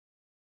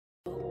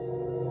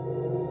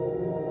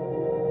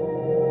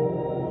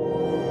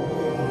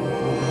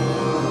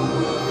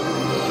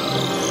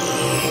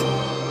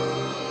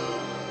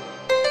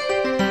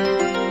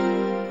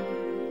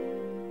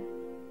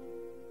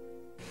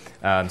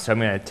So I'm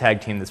going to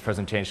tag team this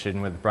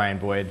presentation with Brian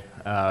Boyd.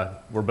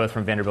 We're both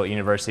from Vanderbilt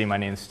University. My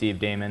name is Steve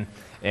Damon.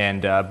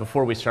 And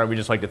before we start, we'd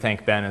just like to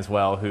thank Ben as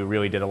well, who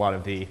really did a lot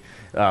of the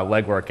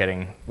legwork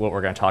getting what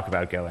we're going to talk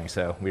about going.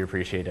 So we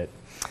appreciate it.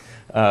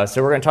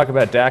 So we're going to talk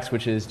about DAX,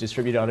 which is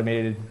distributed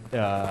automated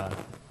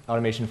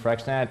automation for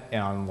XNAT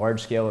on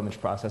large-scale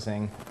image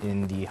processing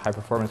in the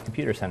high-performance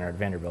computer center at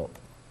Vanderbilt.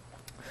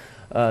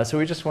 So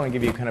we just want to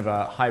give you kind of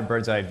a high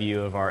bird's eye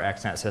view of our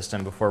XNAT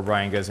system before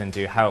Brian goes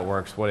into how it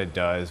works, what it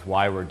does,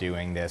 why we're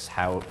doing this,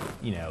 how,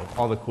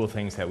 all the cool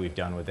things that we've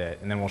done with it,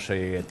 and then we'll show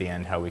you at the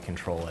end how we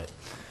control it.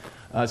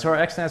 So our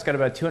XNAT's got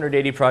about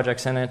 280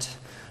 projects in it,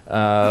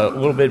 a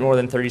little bit more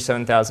than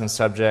 37,000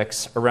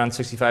 subjects, around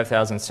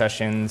 65,000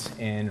 sessions,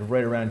 and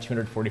right around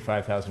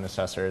 245,000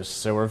 assessors.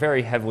 So we're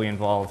very heavily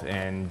involved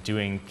in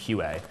doing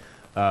QA.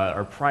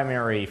 Our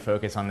primary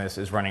focus on this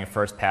is running a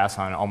first pass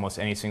on almost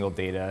any single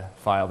data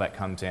file that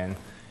comes in,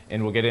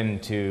 and we'll get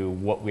into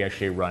what we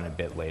actually run a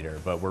bit later.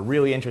 But we're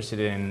really interested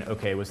in,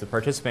 okay, was the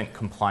participant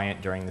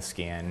compliant during the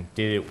scan?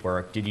 Did it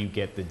work? Did you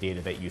get the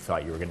data that you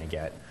thought you were going to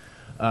get?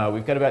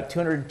 We've got about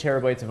 200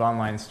 terabytes of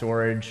online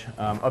storage.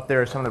 Up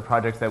there are some of the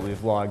projects that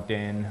we've logged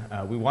in.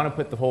 We want to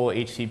put the whole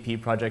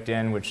HCP project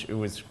in, which it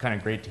was kind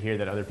of great to hear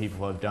that other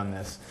people have done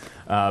this,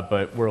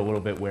 but we're a little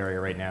bit wary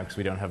right now because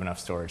we don't have enough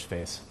storage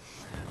space.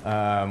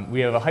 We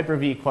have a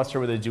Hyper-V cluster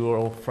with a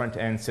dual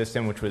front-end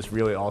system, which was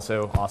really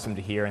also awesome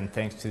to hear, and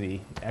thanks to the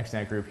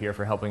XNAT group here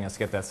for helping us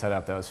get that set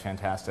up. That was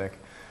fantastic.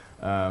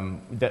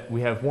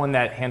 We have one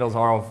that handles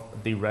all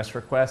of the REST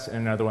requests and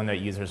another one that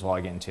users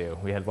log into.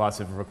 We had lots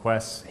of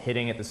requests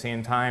hitting at the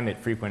same time at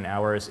frequent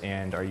hours,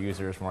 and our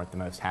users weren't the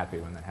most happy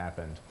when that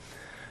happened.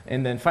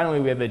 And then finally,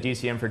 we have a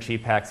DCM for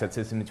cheap packs that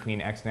sits in between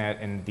XNAT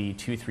and the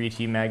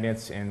 2.3T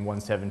magnets and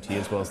 1.7T,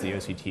 as well as the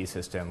OCT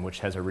system,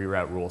 which has a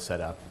reroute rule set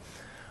up.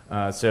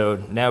 So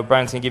now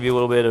Brian's going to give you a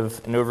little bit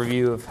of an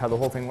overview of how the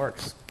whole thing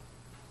works.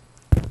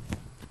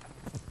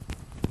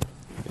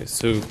 Okay,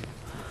 so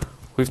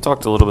we've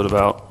talked a little bit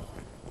about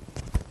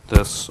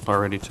this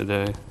already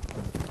today.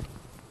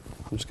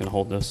 I'm just going to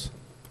hold this.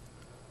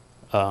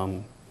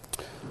 So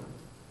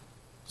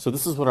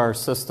this is what our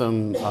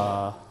system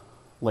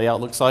layout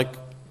looks like.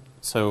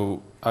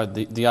 So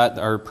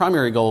our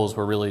primary goals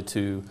were really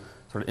to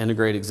sort of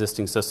integrate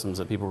existing systems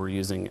that people were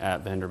using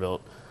at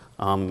Vanderbilt.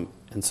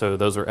 And so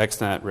those are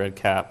XNAT,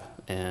 RedCap,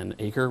 and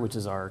Acre, which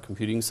is our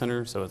computing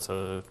center. So it's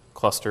a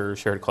cluster,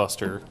 shared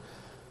cluster,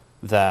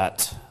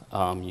 that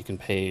you can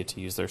pay to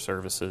use their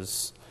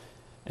services.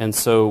 And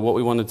so what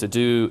we wanted to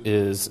do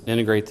is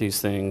integrate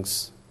these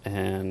things,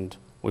 and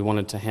we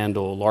wanted to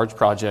handle large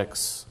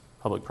projects,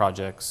 public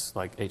projects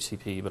like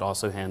HCP, but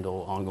also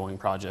handle ongoing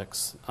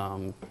projects.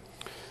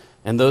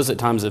 And those at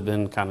times have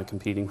been kind of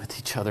competing with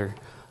each other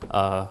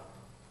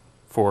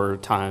for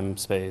time,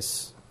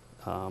 space,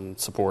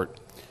 support.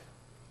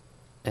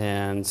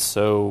 And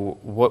so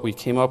what we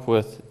came up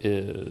with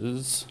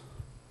is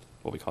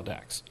what we call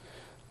DAX.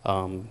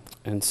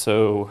 And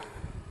so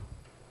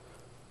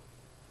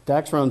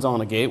DAX runs on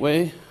a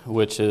gateway,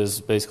 which is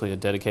basically a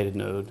dedicated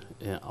node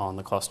on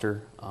the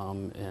cluster.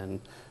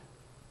 And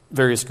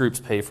various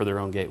groups pay for their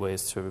own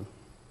gateways to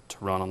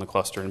run on the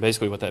cluster. And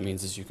basically what that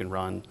means is you can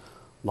run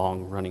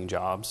long-running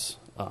jobs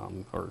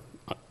or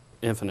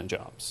infinite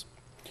jobs.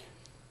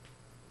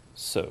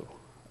 So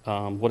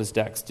what does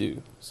DAX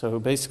do? So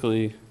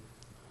basically,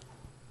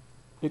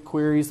 it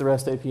queries the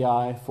REST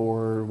API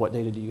for what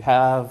data do you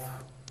have,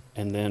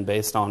 and then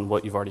based on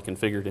what you've already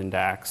configured in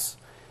DAX,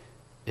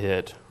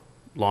 it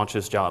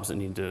launches jobs that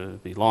need to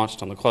be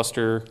launched on the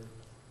cluster,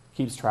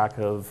 keeps track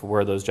of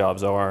where those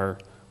jobs are,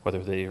 whether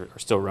they are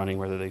still running,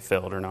 whether they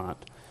failed or not,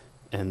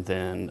 and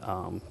then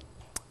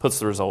puts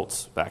the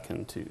results back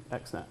into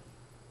XNAT. That's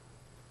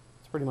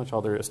pretty much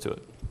all there is to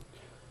it.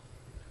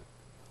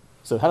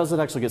 So how does it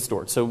actually get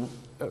stored? So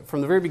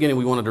from the very beginning,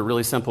 we wanted a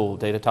really simple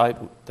data type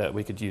that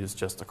we could use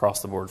just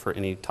across the board for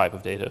any type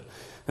of data.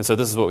 And so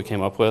this is what we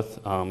came up with.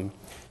 And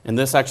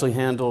this actually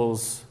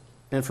handles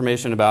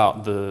information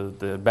about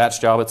the batch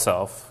job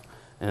itself,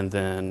 and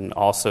then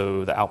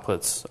also the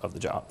outputs of the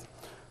job.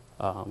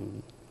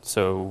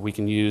 So we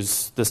can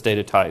use this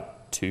data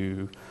type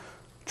to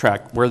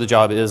track where the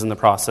job is in the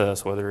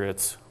process, whether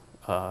it's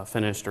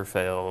finished or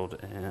failed,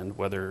 and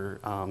whether,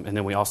 and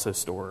then we also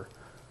store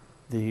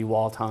the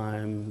wall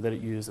time that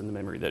it used and the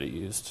memory that it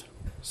used.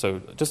 So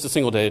just a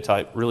single data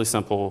type, really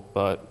simple,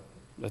 but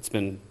that's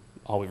been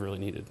all we've really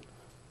needed.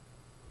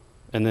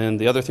 And then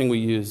the other thing we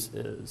use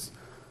is,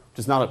 which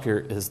is not up here,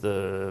 is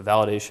the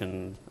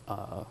validation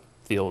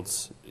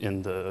fields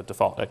in the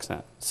default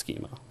XNAT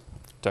schema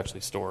to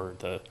actually store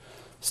the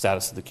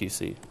status of the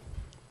QC.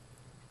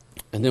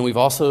 And then we've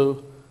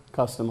also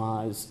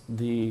customized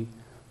the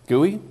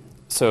GUI.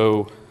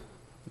 So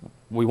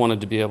we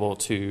wanted to be able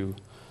to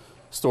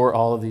store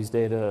all of these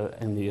data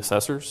in the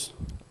assessors.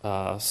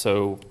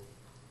 So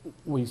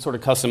we sort of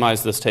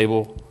customized this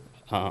table.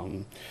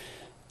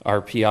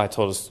 Our PI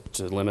told us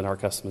to limit our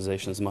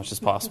customization as much as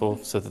possible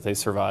so that they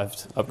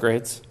survived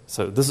upgrades.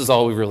 So this is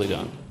all we've really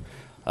done.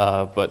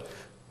 But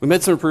We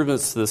made some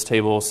improvements to this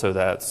table so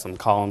that some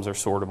columns are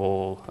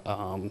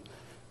sortable.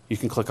 You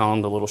can click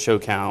on the little show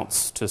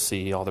counts to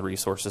see all the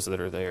resources that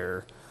are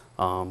there.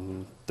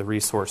 The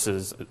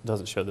resources, it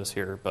doesn't show this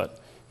here, but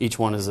each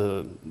one is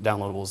a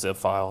downloadable zip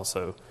file,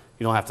 so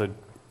you don't have to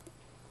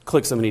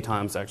click so many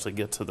times to actually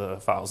get to the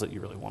files that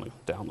you really want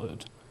to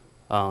download.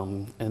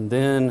 And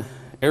then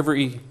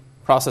every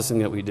processing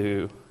that we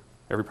do,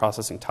 every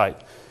processing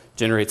type,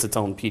 generates its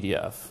own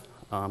PDF.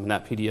 And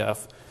that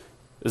PDF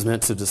is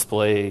meant to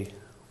display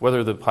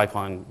whether the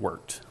pipeline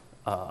worked.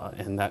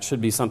 And that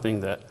should be something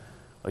that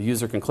a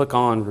user can click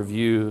on,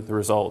 review the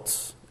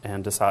results,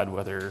 and decide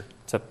whether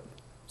to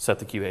set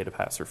the QA to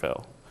pass or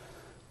fail.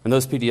 And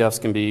those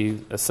PDFs can be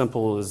as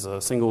simple as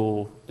a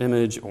single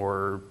image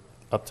or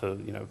up to,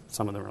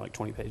 some of them are like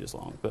 20 pages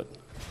long. But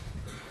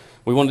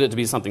we wanted it to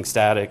be something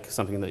static,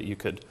 something that you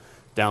could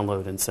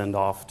download and send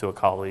off to a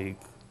colleague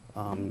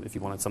if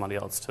you wanted somebody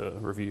else to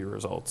review your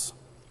results.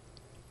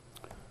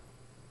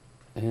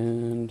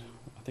 And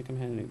I think I'm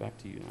handing it back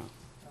to you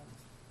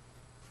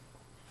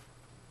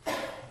now.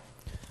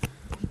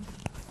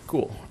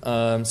 Cool.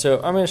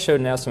 So I'm going to show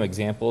now some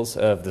examples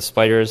of the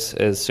spiders,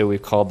 so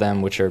we've called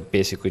them, which are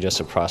basically just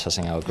a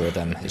processing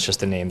algorithm. It's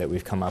just a name that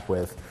we've come up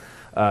with.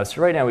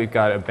 So right now we've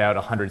got about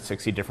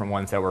 160 different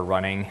ones that we're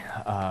running.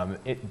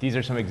 These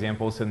are some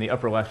examples. So in the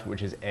upper left,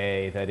 which is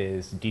A, that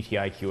is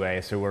DTI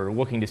QA. So we're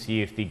looking to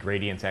see if the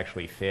gradients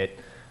actually fit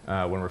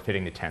when we're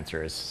fitting the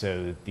tensors.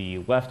 So the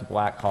left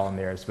black column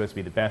there is supposed to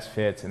be the best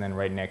fits, and then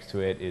right next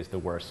to it is the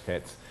worst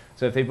fits.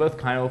 So if they both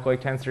kind of look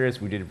like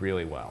tensors, we did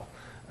really well.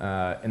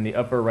 In the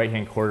upper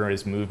right-hand corner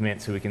is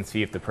movement, so we can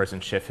see if the person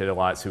shifted a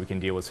lot, so we can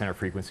deal with center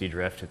frequency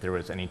drift if there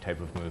was any type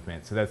of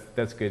movement. So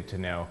that's good to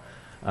know.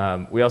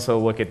 We also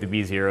look at the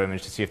B0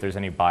 image to see if there's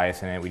any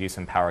bias in it. We do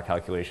some power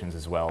calculations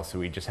as well. So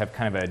we just have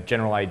kind of a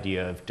general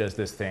idea of, does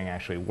this thing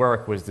actually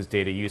work? Was this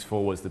data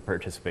useful? Was the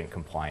participant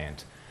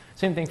compliant?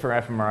 Same thing for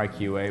fMRI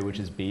QA, which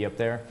is B up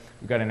there.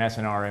 We've got an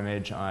SNR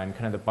image on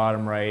kind of the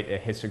bottom right, a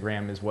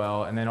histogram as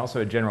well, and then also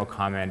a general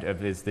comment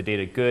of, is the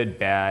data good,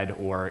 bad,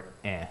 or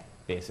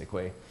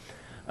basically.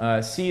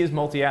 C is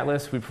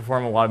multi-atlas. We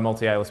perform a lot of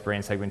multi-atlas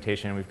brain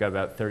segmentation. We've got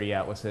about 30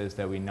 atlases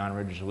that we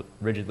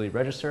non-rigidly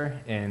register,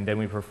 and then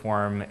we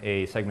perform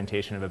a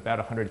segmentation of about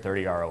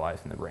 130 ROIs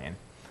in the brain.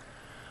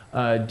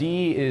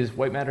 D is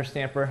white matter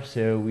stamper,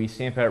 so we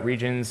stamp out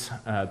regions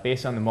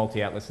based on the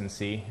multi-atlas in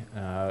C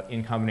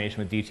in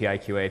combination with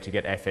DTI QA to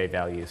get FA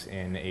values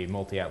in a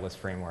multi-atlas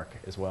framework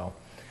as well.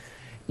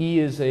 E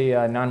is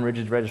a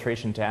non-rigid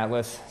registration to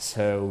Atlas,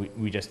 so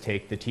we just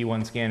take the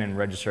T1 scan and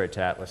register it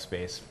to Atlas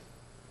space.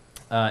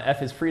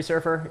 F is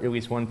FreeSurfer, at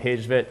least one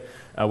page of it.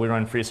 We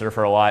run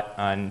FreeSurfer a lot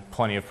on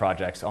plenty of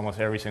projects. Almost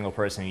every single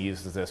person who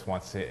uses this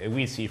wants to at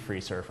least see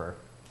FreeSurfer.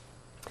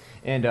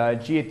 And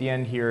G at the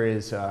end here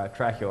is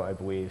Tracula, I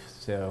believe.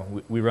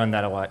 So we run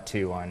that a lot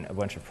too on a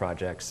bunch of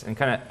projects. And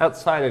kind of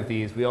outside of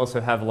these, we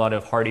also have a lot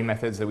of Hardy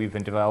methods that we've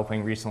been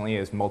developing recently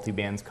as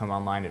multi-bands come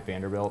online at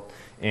Vanderbilt.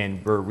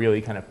 And we're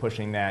really kind of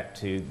pushing that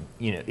to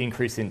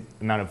increase the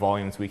amount of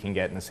volumes we can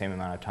get in the same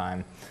amount of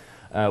time.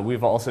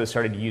 We've also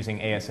started using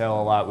ASL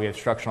a lot. We have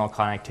structural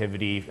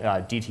connectivity,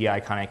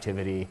 DTI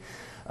connectivity,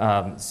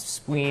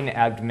 spleen,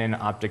 abdomen,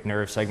 optic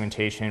nerve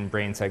segmentation,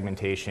 brain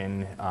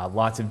segmentation,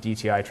 lots of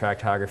DTI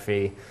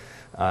tractography,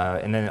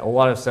 and then a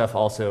lot of stuff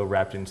also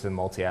wrapped into the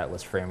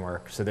multi-atlas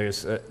framework. So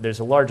there's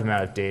a large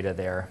amount of data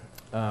there.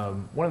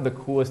 One of the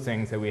coolest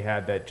things that we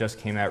had that just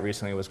came out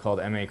recently was called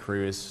MA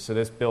Cruise. So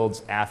this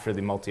builds after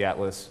the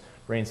multi-atlas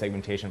brain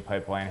segmentation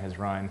pipeline has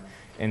run.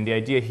 And the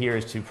idea here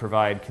is to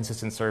provide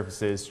consistent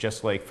surfaces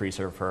just like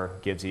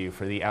FreeSurfer gives you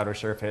for the outer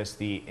surface,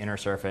 the inner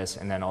surface,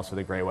 and then also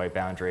the gray-white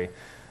boundary.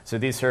 So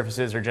these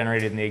surfaces are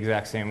generated in the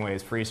exact same way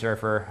as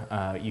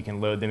FreeSurfer. You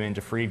can load them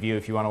into FreeView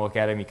if you want to look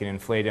at them. You can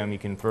inflate them. You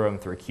can throw them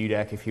through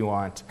QDEC if you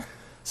want.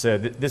 So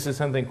this is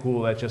something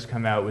cool that's just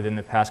come out within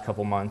the past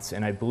couple months,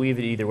 and I believe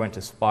it either went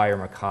to SPI or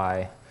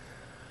Mackay.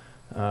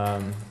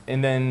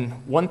 And then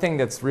one thing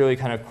that's really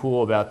kind of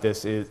cool about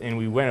this is, and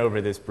we went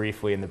over this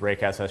briefly in the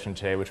breakout session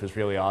today, which was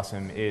really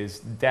awesome, is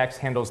DAX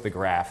handles the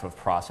graph of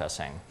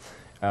processing.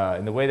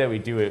 And the way that we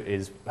do it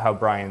is how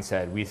Brian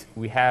said.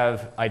 We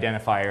have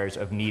identifiers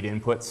of need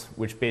inputs,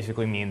 which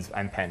basically means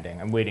I'm pending.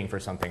 I'm waiting for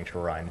something to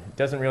run. It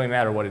doesn't really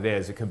matter what it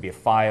is. It could be a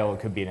file. It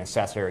could be an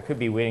assessor. It could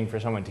be waiting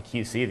for someone to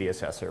QC the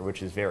assessor,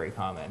 which is very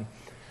common.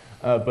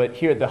 But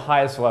here at the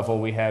highest level,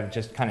 we have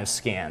just kind of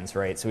scans,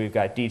 right? So we've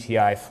got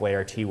DTI,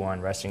 flare,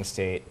 T1, resting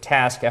state,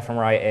 task,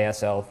 fMRI,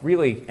 ASL,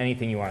 really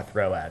anything you want to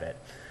throw at it.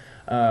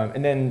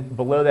 And then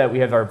below that, we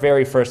have our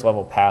very first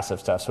level passive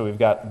stuff. So we've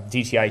got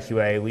DTI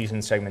QA,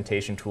 lesion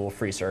segmentation tool,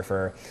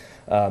 FreeSurfer,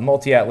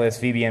 multi-atlas,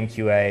 VBM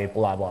QA,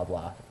 blah, blah,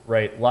 blah,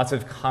 right? Lots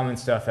of common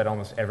stuff that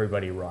almost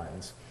everybody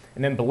runs.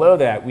 And then below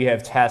that, we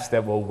have tasks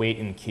that will wait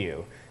in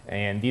queue.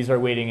 And these are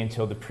waiting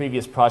until the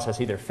previous process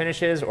either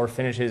finishes or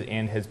finishes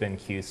and has been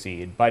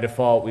QC'd. By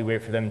default, we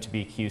wait for them to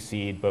be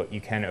QC'd, but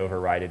you can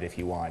override it if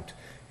you want.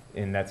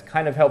 And that's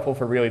kind of helpful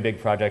for really big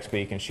projects, but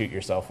you can shoot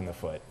yourself in the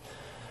foot.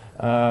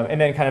 And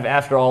then kind of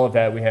after all of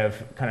that, we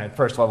have kind of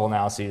first level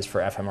analyses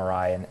for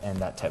fMRI and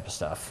that type of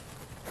stuff.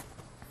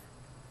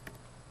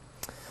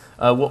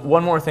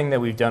 One more thing that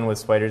we've done with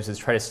Spiders is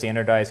try to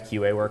standardize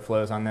QA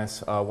workflows on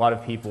this. A lot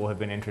of people have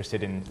been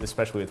interested in,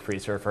 especially with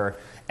FreeSurfer,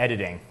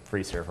 editing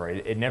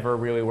FreeSurfer. It never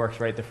really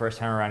works right the first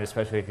time around,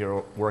 especially if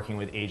you're working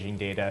with aging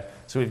data.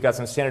 So we've got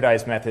some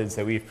standardized methods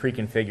that we've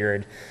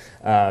pre-configured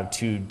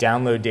to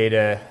download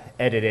data,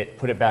 edit it,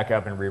 put it back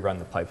up, and rerun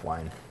the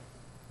pipeline.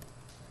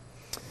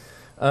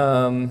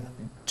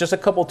 Just a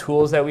couple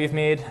tools that we've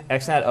made.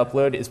 XNAT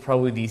upload is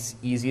probably the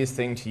easiest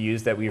thing to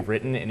use that we've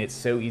written, and it's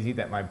so easy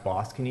that my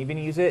boss can even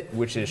use it,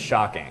 which is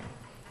shocking.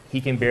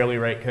 He can barely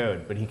write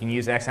code, but he can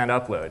use XNAT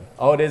upload.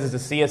 All it is a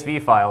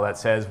CSV file that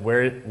says,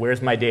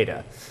 where's my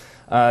data?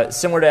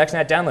 Similar to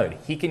XNAT download,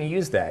 he can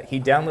use that. He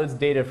downloads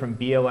data from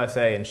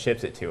BLSA and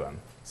ships it to him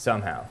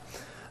somehow.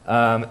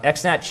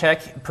 XNAT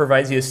check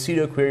provides you a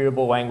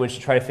pseudo-queryable language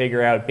to try to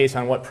figure out, based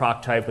on what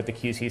proc type, what the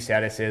QC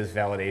status is,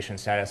 validation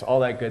status, all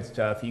that good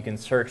stuff. You can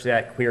search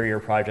that, query your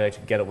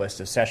project, get a list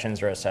of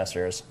sessions or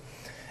assessors.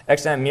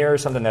 XNAT Mirror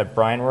is something that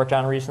Brian worked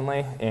on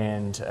recently,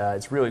 and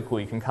it's really cool.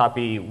 You can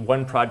copy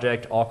one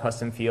project, all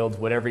custom fields,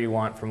 whatever you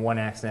want, from one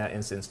XNAT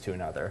instance to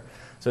another.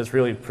 So it's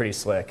really pretty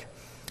slick.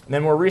 And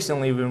then more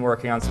recently, we've been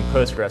working on some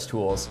Postgres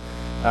tools.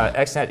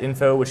 XNAT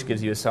Info, which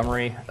gives you a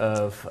summary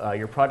of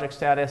your project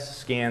status,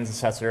 scans,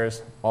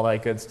 assessors, all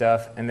that good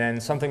stuff. And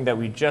then something that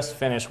we just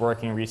finished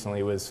working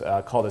recently was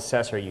called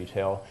Assessor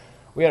Util.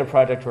 We had a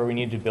project where we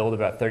needed to build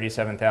about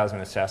 37,000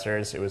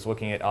 assessors. It was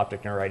looking at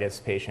optic neuritis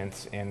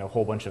patients and a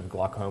whole bunch of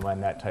glaucoma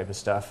and that type of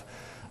stuff.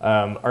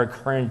 Our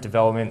current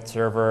development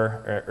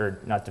server, or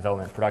not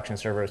development, production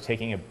server is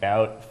taking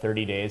about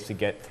 30 days to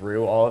get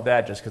through all of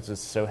that just because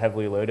it's so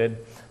heavily loaded.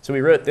 So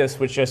we wrote this,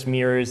 which just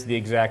mirrors the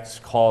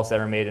exact calls that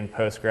are made in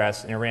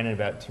Postgres, and it ran in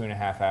about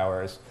 2.5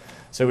 hours.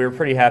 So we were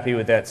pretty happy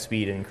with that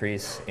speed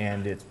increase,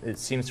 and it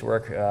seems to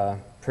work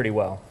pretty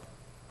well.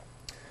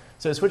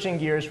 So switching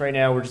gears right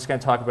now, we're just going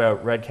to talk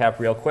about REDCap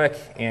real quick.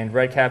 And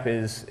REDCap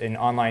is an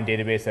online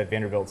database that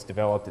Vanderbilt's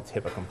developed. It's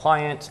HIPAA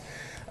compliant.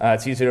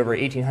 It's used at over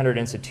 1,800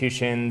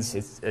 institutions.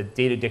 It's a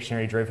data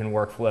dictionary-driven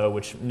workflow,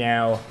 which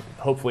now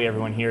hopefully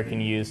everyone here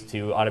can use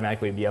to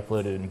automatically be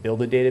uploaded and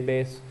build a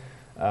database.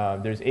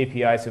 There's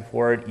API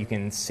support. You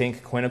can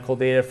sync clinical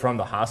data from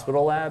the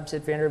hospital labs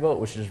at Vanderbilt,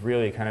 which is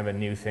really kind of a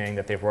new thing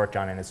that they've worked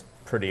on, and it's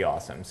pretty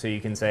awesome. So you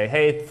can say,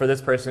 hey, for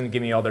this person,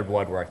 give me all their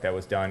blood work that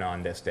was done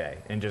on this day,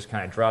 and just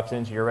kind of drops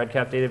into your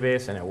REDCap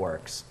database, and it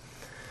works.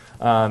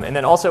 And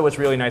then also what's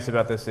really nice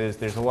about this is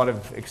there's a lot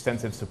of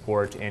extensive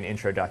support and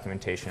intro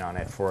documentation on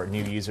it for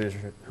new users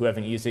who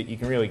haven't used it. You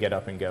can really get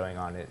up and going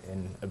on it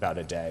in about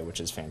a day,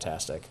 which is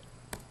fantastic.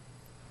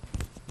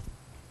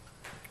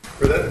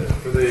 For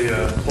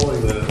the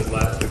pulling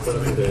the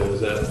clinical data,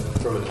 is that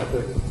from an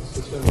Epic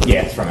system?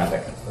 Yeah, it's from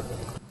Epic.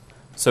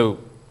 So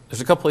there's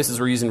a couple places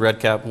we're using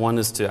REDCap. One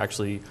is to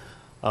actually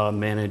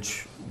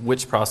manage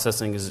which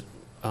processing is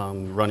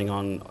running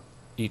on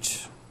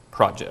each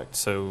project.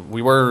 So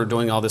we were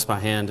doing all this by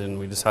hand, and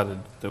we decided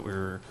that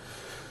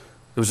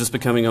it was just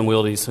becoming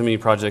unwieldy. So many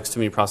projects, too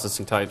many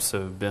processing types.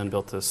 So Ben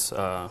built this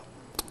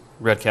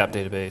REDCap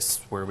database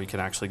where we can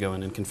actually go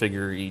in and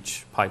configure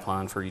each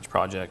pipeline for each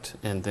project.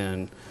 And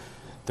then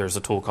there's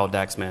a tool called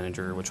DAX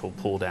Manager, which will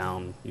pull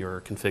down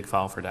your config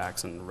file for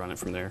DAX and run it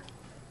from there.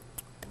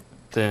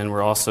 Then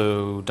we're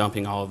also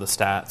dumping all of the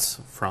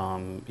stats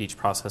from each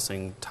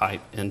processing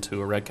type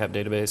into a REDCap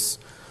database.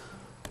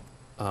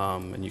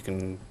 And you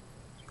can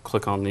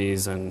click on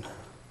these, and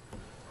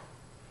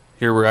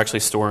here we're actually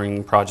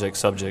storing project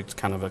subject,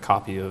 kind of a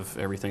copy of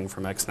everything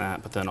from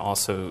XNAT, but then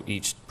also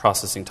each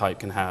processing type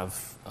can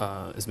have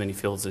as many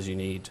fields as you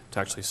need to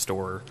actually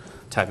store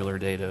tabular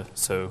data.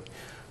 So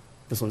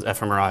this one's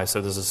fMRI,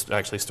 so this is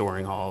actually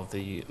storing all of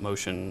the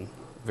motion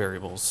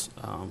variables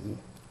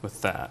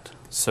with that.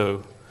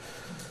 So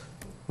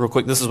real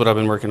quick, this is what I've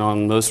been working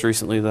on most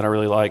recently that I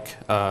really like.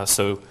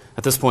 So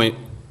at this point,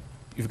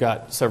 you've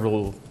got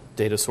several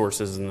data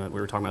sources, and we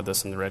were talking about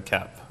this in the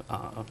REDCap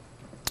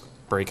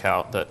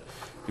breakout, that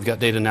you've got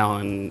data now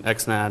in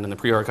XNAT and the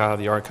pre-archive,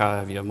 the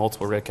archive, you have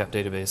multiple REDCap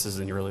databases,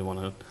 and you really want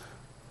to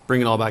bring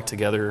it all back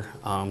together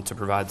to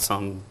provide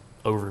some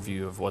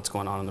overview of what's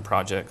going on in the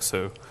project.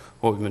 So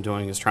what we've been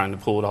doing is trying to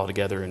pull it all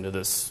together into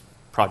this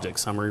project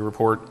summary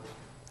report,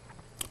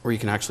 where you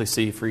can actually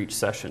see for each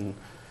session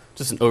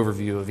just an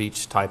overview of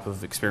each type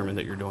of experiment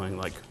that you're doing,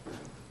 like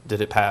did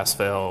it pass,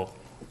 fail,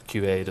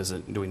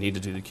 QA, do we need to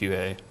do the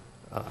QA?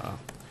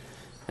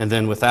 And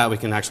then with that, we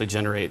can actually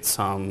generate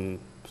some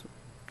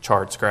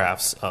charts,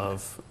 graphs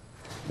of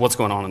what's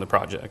going on in the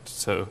project.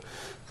 So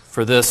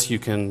for this, you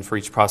can, for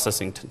each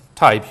processing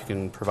type, you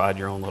can provide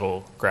your own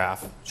little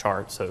graph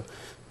chart. So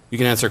you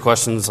can answer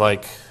questions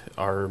like,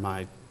 are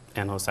my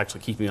analysts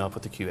actually keeping up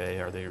with the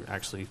QA? Are they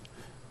actually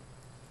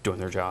doing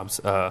their jobs?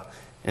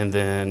 And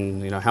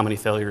then, how many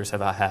failures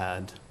have I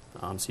had?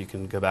 So you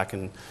can go back,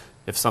 and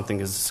if something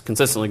is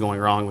consistently going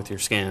wrong with your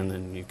scan,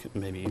 then you can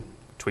maybe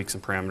tweak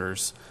some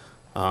parameters.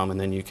 And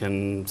then you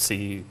can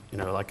see,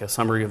 like a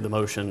summary of the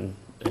motion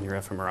in your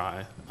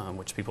fMRI,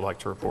 which people like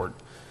to report.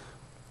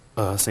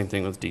 Same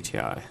thing with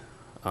DTI.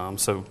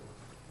 So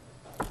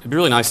it'd be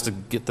really nice to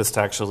get this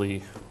to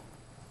actually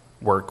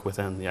work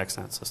within the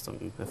XNAT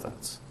system, if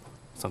that's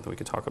something we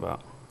could talk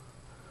about.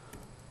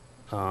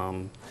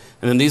 And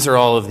then these are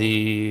all of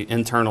the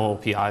internal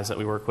PIs that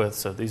we work with.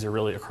 So these are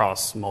really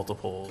across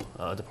multiple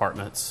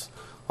departments,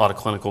 a lot of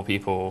clinical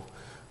people,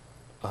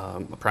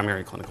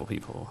 primary clinical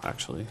people,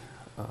 actually.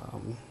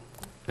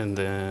 And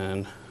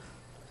then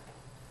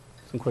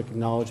some quick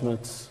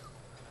acknowledgments.